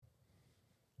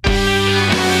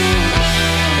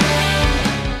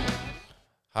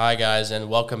Hi, guys, and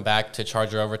welcome back to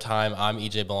Charger Overtime. I'm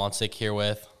EJ Balancic here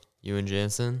with Ewan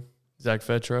Jansen. Zach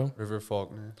Fetro. River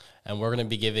Faulkner. and we're going to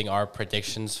be giving our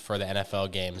predictions for the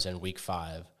NFL games in Week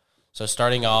 5. So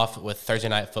starting off with Thursday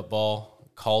Night Football,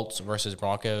 Colts versus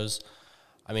Broncos.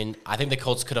 I think the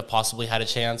Colts could have possibly had a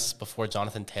chance before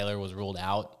Jonathan Taylor was ruled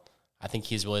out. I think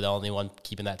he's really the only one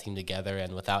keeping that team together,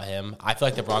 and without him, I feel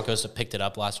like the Broncos have picked it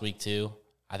up last week too.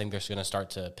 I think they're going to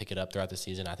start to pick it up throughout the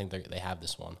season. I think they have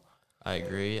this one. I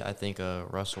agree. I think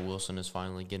Russell Wilson is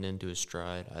finally getting into his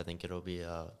stride. I think it'll be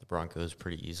the Broncos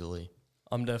pretty easily.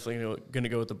 I'm definitely going to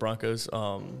go with the Broncos,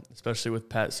 especially with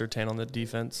Pat Surtain on the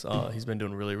defense. He's been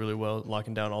doing really, really well,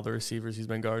 locking down all the receivers he's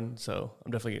been guarding. So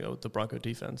I'm definitely going to go with the Bronco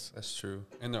defense. That's true.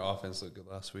 And their offense looked good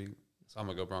last week. So I'm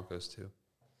going to go Broncos too.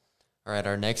 All right,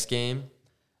 our next game,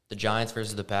 the Giants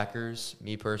versus the Packers.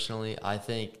 Me personally, I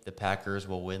think the Packers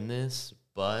will win this,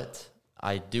 but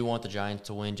I do want the Giants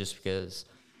to win just because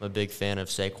I'm a big fan of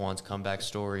Saquon's comeback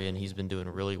story, and he's been doing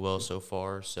really well so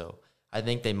far. So I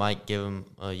think they might give him,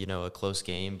 a close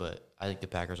game, but I think the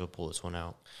Packers will pull this one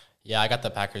out. Yeah, I got the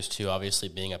Packers too, obviously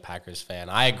being a Packers fan.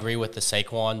 I agree with the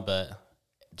Saquon, but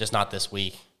just not this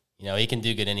week. He can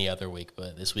do good any other week,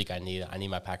 but this week I need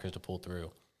my Packers to pull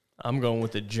through. I'm going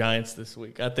with the Giants this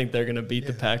week. I think they're going to beat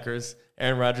the Packers.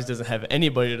 Aaron Rodgers doesn't have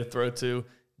anybody to throw to.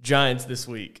 Giants this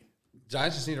week.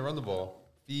 Giants just need to run the ball.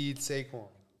 Feed Saquon.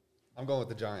 I'm going with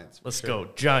the Giants. Let's go,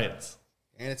 Giants.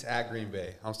 And it's at Green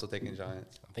Bay. I'm still taking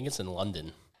Giants. I think it's in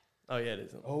London. Oh, yeah, it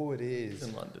is. Oh, it is. It's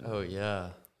in London. Oh, yeah.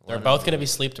 They're both going to be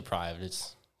sleep deprived.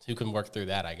 It's who can work through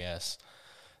that, I guess.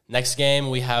 Next game,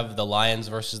 we have the Lions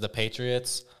versus the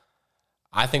Patriots.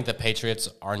 I think the Patriots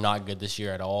are not good this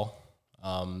year at all.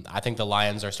 I think the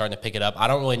Lions are starting to pick it up. I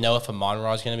don't really know if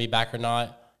Amon-Ra is going to be back or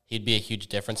not. He'd be a huge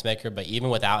difference maker, but even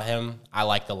without him, I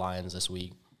like the Lions this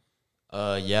week.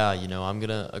 I'm going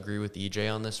to agree with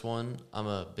EJ on this one. I'm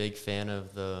a big fan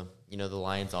of the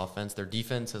Lions offense. Their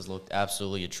defense has looked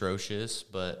absolutely atrocious,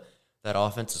 but that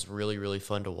offense is really, really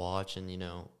fun to watch. And,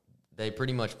 they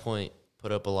pretty much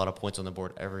put up a lot of points on the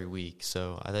board every week.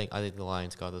 So I think the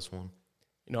Lions got this one.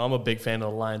 I'm a big fan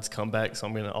of the Lions comeback, so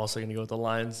I'm also going to go with the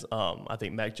Lions. I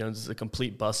think Mac Jones is a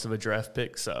complete bust of a draft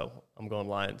pick, so I'm going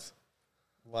Lions.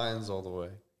 Lions all the way.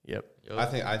 Yep.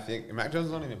 I think Mac Jones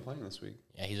is not even playing this week.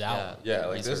 Yeah, he's out.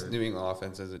 Yeah, he's this hurt. New England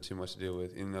offense isn't too much to deal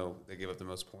with, even though they give up the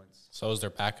most points. So is their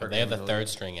backup. They have the third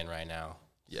string in right now.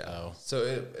 Yeah. So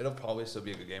it'll probably still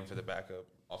be a good game for the backup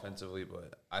offensively,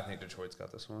 but I think Detroit's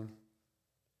got this one.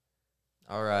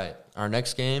 All right. Our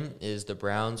next game is the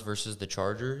Browns versus the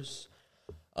Chargers.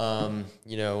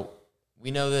 We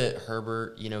know that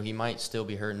Herbert, he might still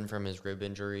be hurting from his rib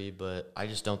injury, but I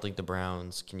just don't think the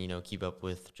Browns can, keep up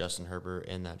with Justin Herbert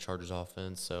and that Chargers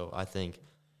offense. So I think,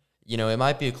 it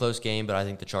might be a close game, but I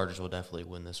think the Chargers will definitely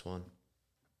win this one.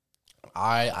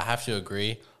 I have to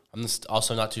agree. I'm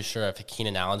also not too sure if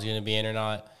Keenan Allen's going to be in or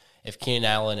not. If Keenan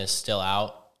Allen is still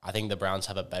out, I think the Browns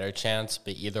have a better chance.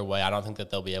 But either way, I don't think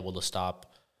that they'll be able to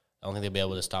stop. I don't think they'll be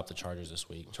able to stop the Chargers this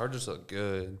week. Chargers look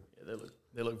good. Yeah,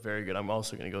 they look very good. I'm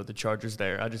also going to go with the Chargers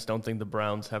there. I just don't think the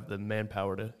Browns have the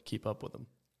manpower to keep up with them.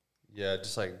 Yeah,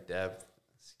 just like depth,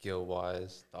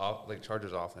 skill-wise.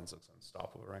 Chargers offense looks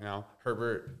unstoppable right now.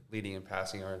 Herbert leading in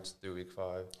passing yards through week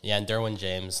 5. Yeah, and Derwin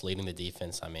James leading the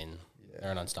defense.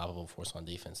 They're an unstoppable force on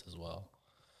defense as well.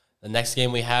 The next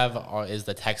game we have is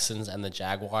the Texans and the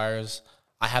Jaguars.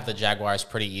 I have the Jaguars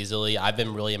pretty easily. I've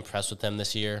been really impressed with them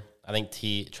this year. I think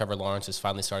Trevor Lawrence is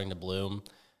finally starting to bloom.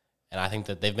 And I think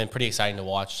that they've been pretty exciting to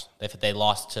watch. They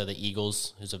lost to the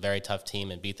Eagles, who's a very tough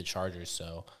team, and beat the Chargers.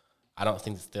 So I don't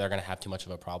think they're going to have too much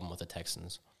of a problem with the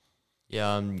Texans. Yeah,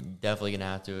 I'm definitely going to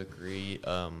have to agree.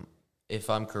 If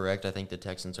I'm correct, I think the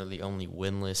Texans are the only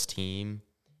winless team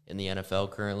in the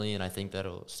NFL currently, and I think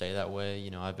that'll stay that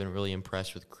way. I've been really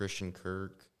impressed with Christian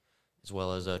Kirk as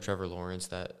well as Trevor Lawrence.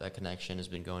 That connection has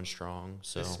been going strong.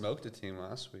 So They smoked a team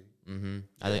last week. Mm-hmm.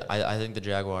 I think the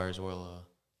Jaguars will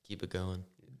keep it going.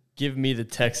 Give me the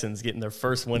Texans getting their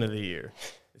first win of the year.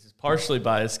 This is partially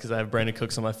biased because I have Brandon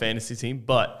Cooks on my fantasy team,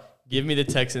 but give me the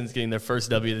Texans getting their first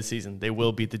W of the season. They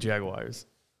will beat the Jaguars.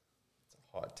 It's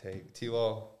a hot take.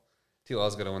 T-Law's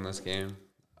going to win this game.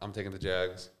 I'm taking the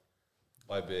Jags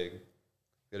by big.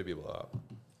 Going to be a blowout.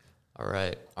 All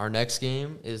right. Our next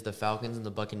game is the Falcons and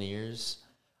the Buccaneers.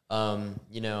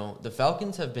 The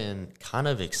Falcons have been kind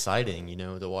of exciting,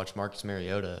 to watch Marcus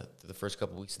Mariota through the first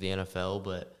couple weeks of the NFL,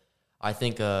 but I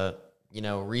think,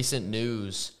 recent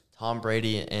news, Tom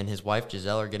Brady and his wife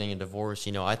Giselle are getting a divorce.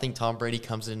 I think Tom Brady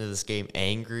comes into this game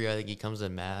angry. I think he comes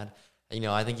in mad.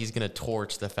 I think he's going to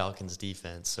torch the Falcons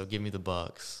defense. So give me the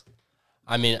Bucs.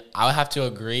 I'll have to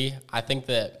agree. I think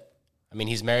that,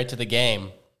 he's married to the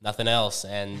game, nothing else.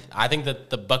 And I think that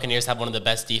the Buccaneers have one of the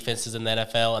best defenses in the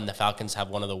NFL, and the Falcons have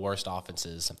one of the worst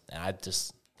offenses. And I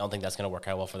just don't think that's going to work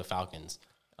out well for the Falcons.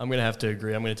 I'm going to have to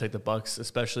agree. I'm going to take the Bucs,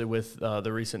 especially with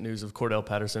the recent news of Cordell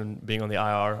Patterson being on the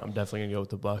IR. I'm definitely going to go with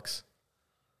the Bucs.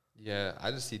 Yeah,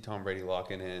 I just see Tom Brady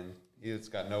locking in. He's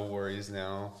got no worries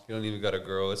now. He don't even got a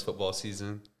girl. It's football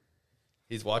season.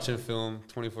 He's watching film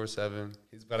 24/7.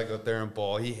 He's got to go there and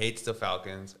ball. He hates the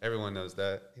Falcons. Everyone knows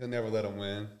that. He'll never let them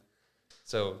win.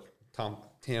 So,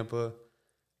 Tampa,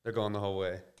 they're going the whole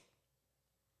way.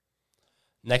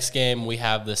 Next game, we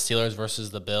have the Steelers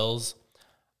versus the Bills.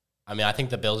 I mean, I think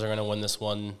the Bills are going to win this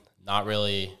one. Not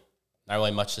really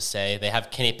much to say. They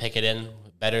have Kenny Pickett in,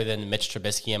 better than Mitch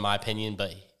Trubisky in my opinion,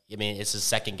 but I mean, it's his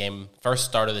second game, first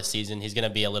start of the season. He's going to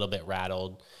be a little bit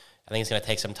rattled. I think it's going to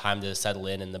take some time to settle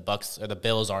in, and the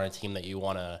Bills aren't a team that you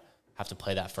want to have to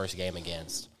play that first game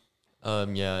against.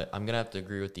 Yeah, I'm going to have to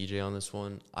agree with DJ on this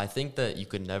one. I think that you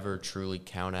could never truly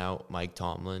count out Mike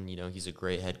Tomlin. You know, he's a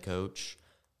great head coach,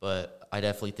 but I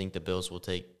definitely think the Bills will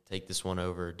take this one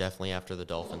over, definitely after the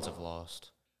Dolphins have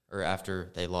lost, or after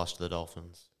they lost to the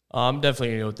Dolphins. I'm definitely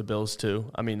going to go with the Bills,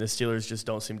 too. I mean, the Steelers just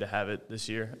don't seem to have it this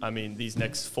year. I mean, these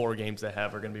next 4 games they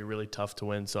have are going to be really tough to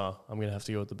win, so I'm going to have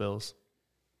to go with the Bills.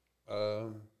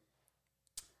 I'm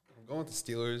going with the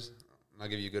Steelers. I'll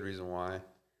give you a good reason why.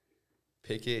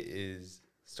 Pickett is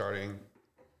starting,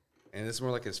 and this is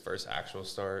more like his first actual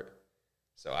start.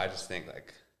 So I just think,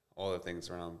 like, all the things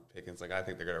around Pickens, like, I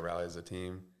think they're going to rally as a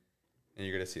team, and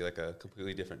you're going to see, like, a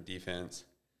completely different defense.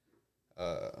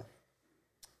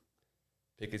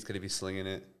 Pickett's going to be slinging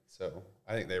it. So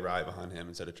I think they ride behind him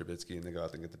instead of Trubisky, and they go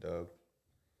out and get the dub.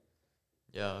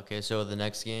 Yeah, okay, so the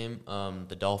next game,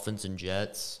 the Dolphins and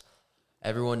Jets.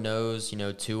 Everyone knows, you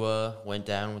know, Tua went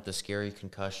down with a scary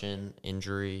concussion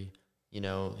injury, you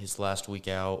know, his last week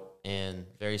out, and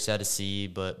very sad to see,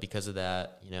 but because of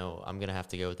that, you know, I'm going to have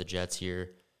to go with the Jets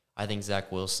here. I think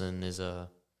Zach Wilson is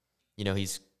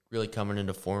he's really coming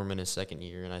into form in his second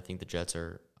year, and I think the Jets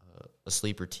are a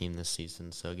sleeper team this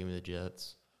season, so give me the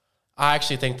Jets. I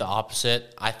actually think the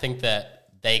opposite. I think that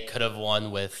they could have won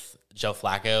with Joe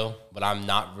Flacco, but I'm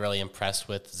not really impressed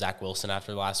with Zach Wilson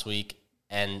after last week.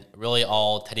 And really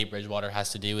all Teddy Bridgewater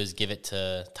has to do is give it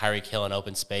to Tyreek Hill in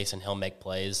open space, and he'll make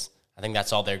plays. I think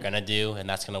that's all they're going to do, and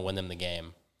that's going to win them the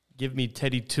game. Give me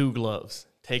Teddy 2 gloves,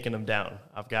 taking them down.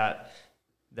 I've got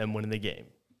them winning the game.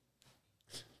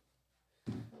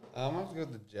 I'm going to go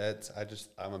with the Jets.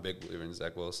 I'm a big believer in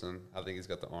Zach Wilson. I think he's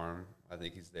got the arm. I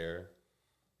think he's there.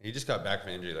 He just got back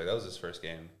from injury. Like, that was his first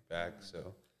game back.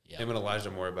 So him and Elijah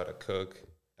Moore about to cook.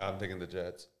 I'm thinking the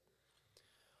Jets.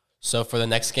 So for the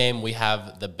next game, we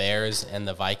have the Bears and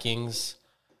the Vikings.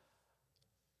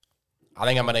 I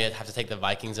think I'm going to have to take the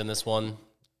Vikings in this one.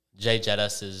 Jay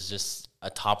Jettis is just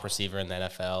a top receiver in the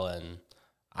NFL, and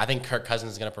I think Kirk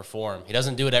Cousins is going to perform. He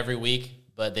doesn't do it every week,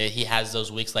 but he has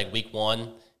those weeks like week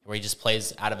 1 where he just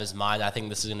plays out of his mind. I think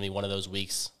this is going to be one of those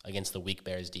weeks against the weak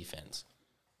Bears defense.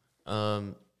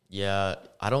 Yeah,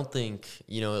 I don't think,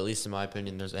 you know, at least in my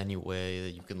opinion, there's any way that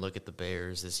you can look at the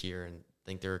Bears this year and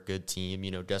think they're a good team.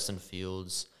 You know, Justin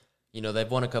Fields, you know, they've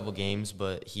won a couple games,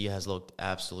 but he has looked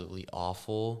absolutely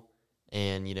awful.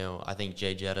 And, you know, I think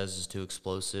Jay Jettis is too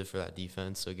explosive for that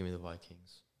defense, so give me the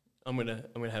Vikings. I'm gonna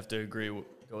have to agree.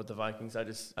 Go with the Vikings. I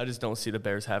just don't see the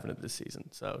Bears having it this season.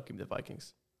 So give me the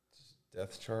Vikings.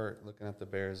 Depth chart, looking at the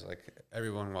Bears, like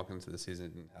everyone walking into the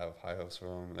season didn't have high hopes for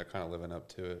them, and they're kind of living up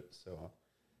to it. So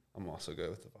I'm also good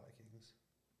with the Vikings.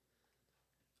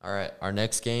 All right, our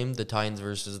next game, the Titans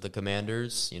versus the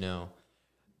Commanders. You know,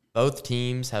 both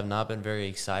teams have not been very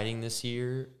exciting this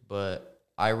year, but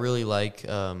I really like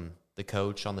the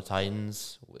coach on the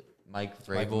Titans, Mike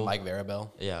Vrabel. Mike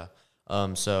Vrabel. Yeah.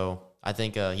 So I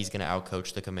think he's going to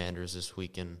outcoach the Commanders this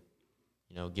week, and,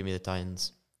 you know, give me the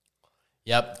Titans.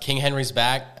 Yep, King Henry's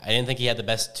back. I didn't think he had the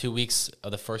best 2 weeks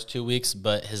of the first 2 weeks,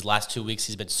 but his last 2 weeks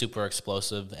he's been super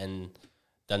explosive and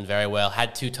done very well.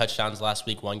 Had 2 touchdowns last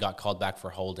week. 1 got called back for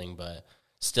holding, but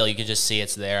still you can just see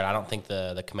it's there. And I don't think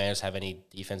the Commanders have any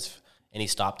defense, any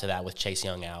stop to that with Chase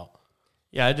Young out.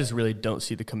 Yeah, I just really don't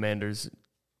see the Commanders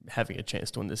having a chance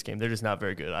to win this game. They're just not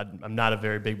very good. I'm not a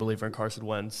very big believer in Carson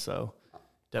Wentz, so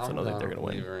definitely don't think they're going to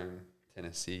win. I'm not a believer in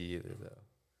Tennessee either, though.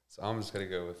 So I'm just going to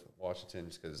go with Washington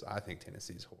just because I think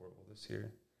Tennessee's horrible this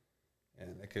year.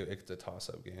 And it's a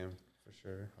toss-up game for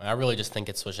sure. I really just think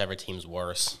it's whichever team's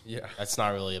worse. Yeah. That's not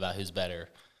really about who's better.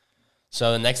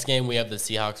 So the next game, we have the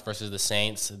Seahawks versus the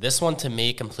Saints. This one, to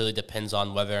me, completely depends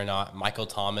on whether or not Michael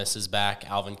Thomas is back,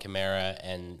 Alvin Kamara,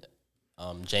 and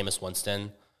Jameis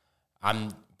Winston.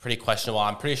 I'm pretty questionable.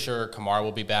 I'm pretty sure Kamara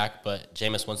will be back, but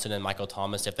Jameis Winston and Michael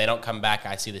Thomas, if they don't come back,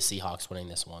 I see the Seahawks winning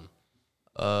this one.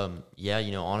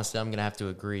 Yeah, honestly, I'm gonna have to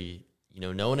agree.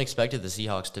 No one expected the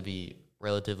Seahawks to be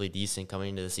relatively decent coming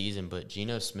into the season, but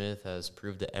Geno Smith has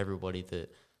proved to everybody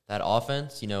that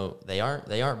offense, they aren't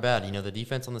bad. The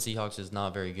defense on the Seahawks is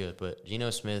not very good, but Geno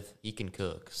Smith, he can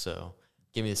cook. So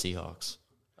give me the Seahawks.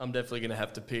 I'm definitely going to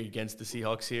have to pick against the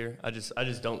Seahawks here. I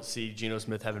just don't see Geno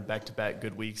Smith having back-to-back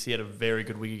good weeks. He had a very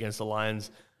good week against the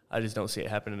Lions. I just don't see it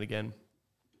happening again.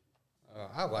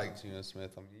 I like Geno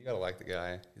Smith. I mean, you got to like the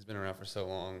guy. He's been around for so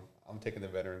long. I'm taking the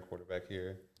veteran quarterback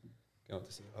here. Going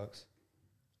with the Seahawks.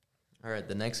 All right,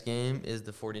 the next game is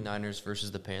the 49ers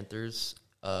versus the Panthers.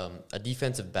 A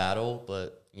defensive battle,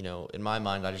 but, in my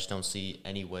mind, I just don't see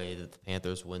any way that the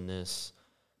Panthers win this.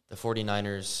 The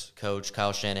 49ers coach,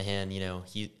 Kyle Shanahan,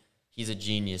 he's a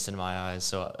genius in my eyes,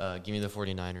 so give me the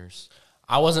 49ers.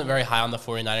 I wasn't very high on the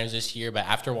 49ers this year, but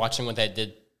after watching what they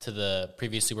did to the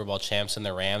previous Super Bowl champs and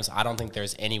the Rams, I don't think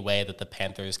there's any way that the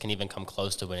Panthers can even come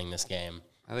close to winning this game.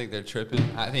 I think they're tripping.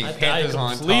 I think I Panthers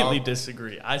on completely top.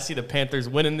 disagree. I see the Panthers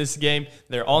winning this game.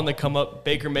 They're on the come up.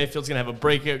 Baker Mayfield's going to have a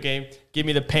breakout game. Give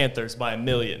me the Panthers by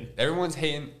 1,000,000. Everyone's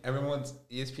hating. Everyone's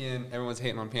ESPN. Everyone's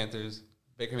hating on Panthers.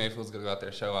 Baker Mayfield's going to go out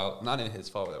there, show out. Not in his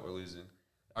fault that we're losing.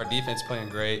 Our defense playing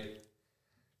great.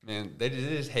 Man, they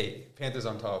just hate. Panthers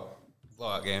on top.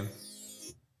 Blowout game.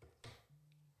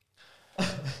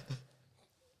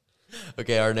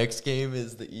 Okay, our next game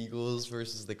is the Eagles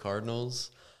versus the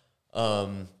Cardinals.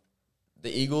 The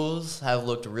Eagles have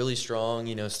looked really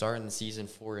strong, starting the season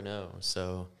 4-0.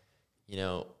 So,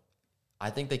 I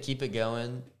think they keep it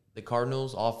going. The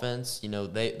Cardinals offense,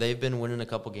 they've been winning a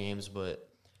couple games, but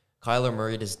Kyler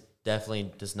Murray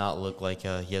definitely does not look like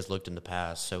he has looked in the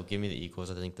past. So give me the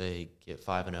Eagles. I think they get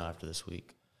 5-0 after this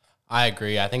week. I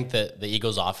agree. I think that the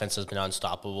Eagles' offense has been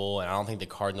unstoppable, and I don't think the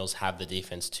Cardinals have the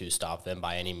defense to stop them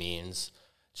by any means.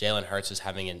 Jalen Hurts is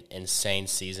having an insane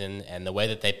season, and the way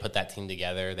that they put that team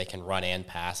together, they can run and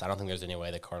pass. I don't think there's any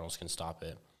way the Cardinals can stop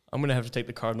it. I'm going to have to take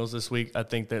the Cardinals this week. I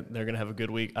think that they're going to have a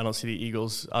good week. I don't see the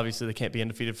Eagles. Obviously, they can't be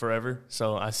undefeated forever,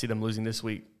 so I see them losing this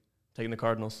week. Taking the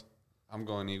Cardinals. I'm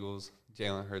going Eagles.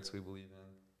 Jalen Hurts, we believe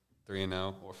in.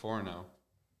 3-0 or 4-0.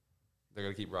 They're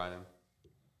going to keep riding.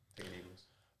 Taking Eagles.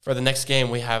 For the next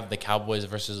game, we have the Cowboys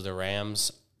versus the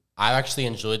Rams. I actually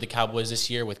enjoyed the Cowboys this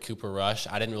year with Cooper Rush.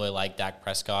 I didn't really like Dak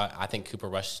Prescott. I think Cooper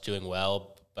Rush is doing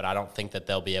well, but I don't think that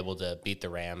they'll be able to beat the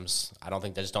Rams. I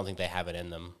just don't think they have it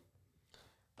in them.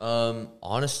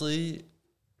 Honestly,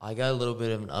 I got a little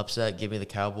bit of an upset. Give me the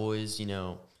Cowboys.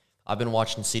 I've been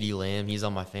watching CeeDee Lamb. He's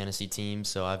on my fantasy team,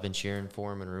 so I've been cheering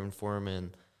for him and rooting for him.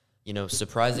 And,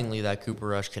 surprisingly, that Cooper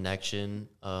Rush connection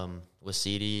with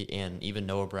CeeDee and even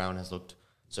Noah Brown has looked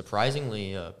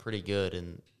surprisingly pretty good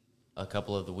in a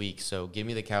couple of the weeks. So give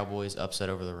me the Cowboys upset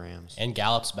over the Rams. And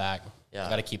Gallup's back. Yeah.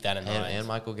 Got to keep that in mind. And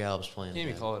Michael Gallup's playing. Can't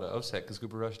even call it an upset because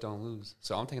Cooper Rush don't lose.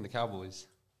 So I'm taking the Cowboys.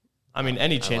 I mean,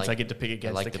 any chance I get to pick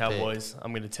against like the the Cowboys,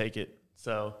 I'm going to take it.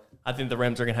 So I think the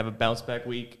Rams are going to have a bounce-back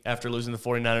week after losing the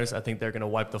 49ers. I think they're going to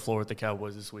wipe the floor with the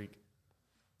Cowboys this week.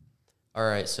 All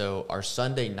right, so our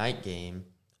Sunday night game,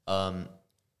 the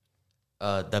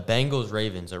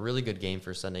Bengals-Ravens, a really good game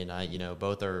for Sunday night.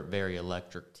 Both are very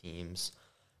electric teams.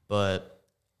 But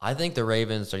I think the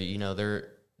Ravens are,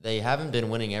 they haven't been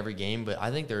winning every game, but I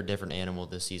think they're a different animal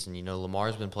this season.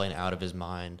 Lamar's been playing out of his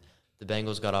mind. The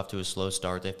Bengals got off to a slow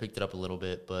start. They've picked it up a little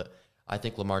bit, but I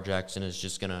think Lamar Jackson is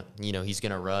just going to, he's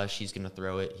going to rush. He's going to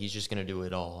throw it. He's just going to do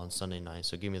it all on Sunday night.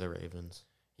 So give me the Ravens.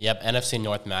 Yep, NFC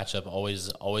North matchup,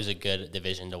 always a good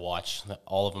division to watch.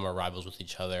 All of them are rivals with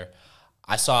each other.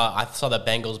 I saw the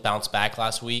Bengals bounce back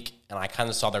last week, and I kind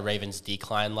of saw the Ravens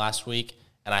decline last week,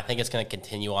 and I think it's going to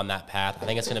continue on that path. I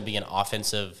think it's going to be an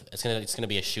offensive. It's going to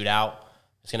be a shootout.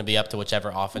 It's going to be up to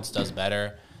whichever offense does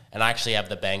better. And I actually have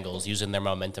the Bengals using their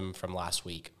momentum from last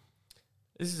week.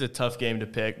 This is a tough game to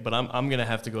pick, but I'm going to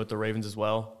have to go with the Ravens as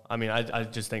well. I mean, I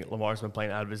just think Lamar's been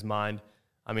playing out of his mind.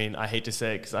 I mean, I hate to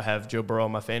say it because I have Joe Burrow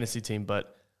on my fantasy team,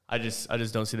 but I just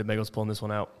don't see the Bengals pulling this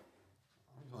one out.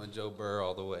 I'm going Joe Burrow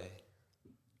all the way.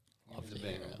 Love the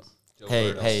Bengals.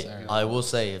 Hey, I will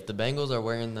say, if the Bengals are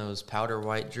wearing those powder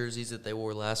white jerseys that they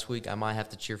wore last week, I might have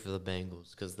to cheer for the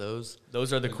Bengals because those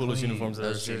are the coolest uniforms I've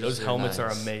ever Those seen. jerseys Those are helmets are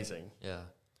nice. amazing. yeah.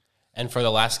 And for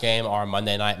the last game, our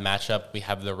Monday night matchup, we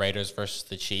have the Raiders versus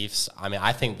the Chiefs. I mean,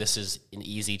 I think this is an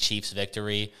easy Chiefs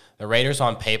victory. The Raiders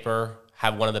on paper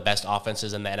have one of the best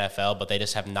offenses in the NFL, but they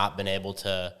just have not been able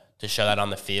to show that on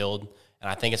the field. And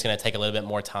I think it's going to take a little bit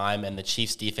more time. And the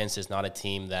Chiefs defense is not a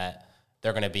team that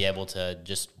they're going to be able to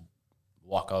just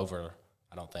walk over,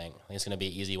 I don't think. I think it's going to be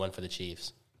an easy one for the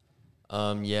Chiefs.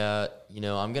 Yeah,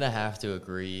 I'm going to have to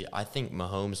agree. I think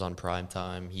Mahomes on prime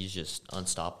time, he's just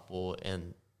unstoppable.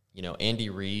 And, Andy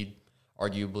Reid,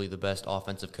 arguably the best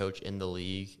offensive coach in the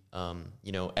league.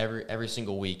 You know, every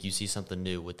single week you see something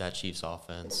new with that Chiefs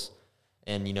offense.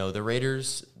 And, you know, the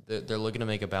Raiders, they're looking to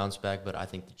make a bounce back, but I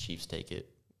think the Chiefs take it.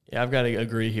 Yeah, I've got to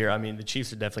agree here. I mean, the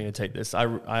Chiefs are definitely going to take this.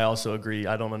 I also agree.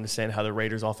 I don't understand how the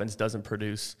Raiders offense doesn't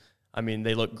produce. I mean,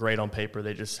 they look great on paper.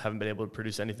 They just haven't been able to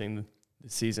produce anything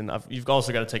this season. You've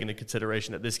also got to take into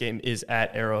consideration that this game is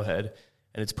at Arrowhead,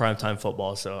 and it's primetime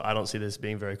football, so I don't see this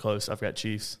being very close. I've got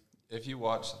Chiefs. If you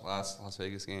watch the last Las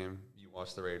Vegas game, you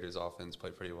watch the Raiders offense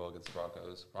play pretty well against the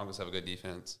Broncos. Broncos have a good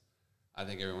defense. I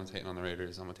think everyone's hating on the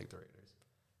Raiders. I'm going to take the Raiders.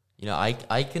 You know,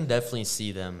 I can definitely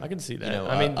see them. I can see that. You know,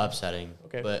 I mean, upsetting.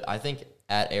 Okay. But I think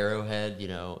at Arrowhead, you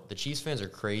know, the Chiefs fans are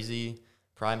crazy.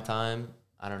 Prime time,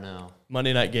 I don't know.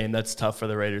 Monday night game, that's tough for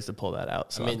the Raiders to pull that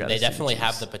out. So I mean, they definitely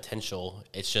have the potential.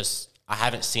 It's just I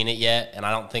haven't seen it yet, and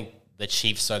I don't think the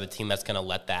Chiefs are the team that's going to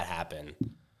let that happen.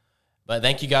 But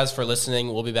thank you guys for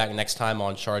listening. We'll be back next time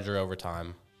on Charger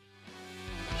Overtime.